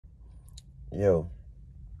Yo,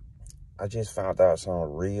 I just found out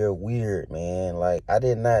something real weird, man. Like, I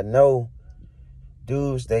did not know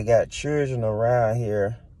dudes that got children around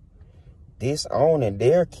here disowning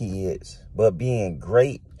their kids, but being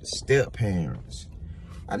great step-parents.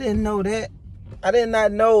 I didn't know that. I did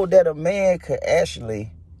not know that a man could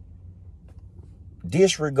actually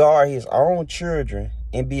disregard his own children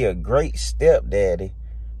and be a great stepdaddy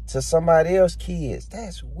to somebody else's kids.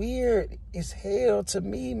 That's weird as hell to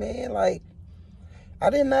me, man. Like, I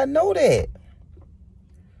did not know that.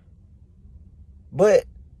 But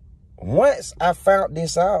once I found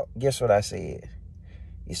this out, guess what I said?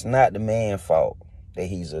 It's not the man's fault that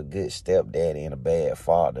he's a good stepdaddy and a bad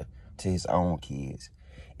father to his own kids.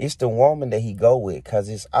 It's the woman that he go with, because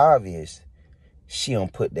it's obvious she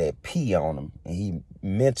don't put that P on him and he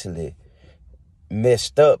mentally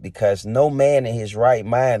messed up, because no man in his right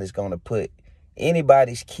mind is going to put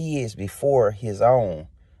anybody's kids before his own,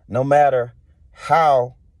 no matter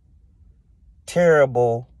how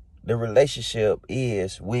terrible the relationship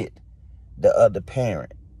is with the other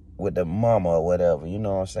parent, with the mama or whatever, you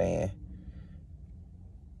know what I'm saying?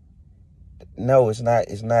 No, it's not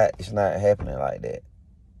happening like that.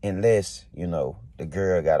 Unless, you know, the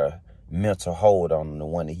girl got a mental hold on the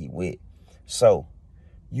one that he with. So,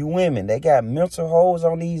 you women, they got mental holds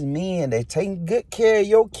on these men. They taking good care of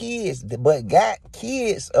your kids, but got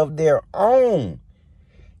kids of their own.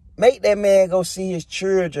 Make that man go see his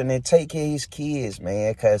children and take care of his kids,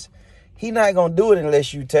 man, because he not going to do it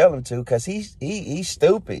unless you tell him to, because he's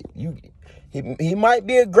stupid. He might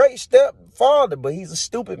be a great stepfather, but he's a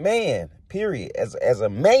stupid man, period. As a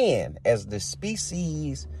man, as the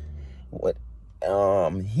species,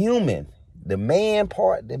 human, the man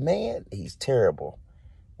part, the man, he's terrible.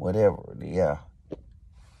 Whatever, yeah.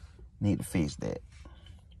 Need to fix that.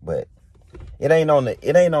 But it ain't on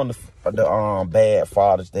the bad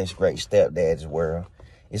fathers that's great stepdads world.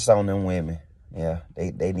 It's on them women. Yeah,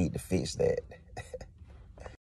 they need to fix that.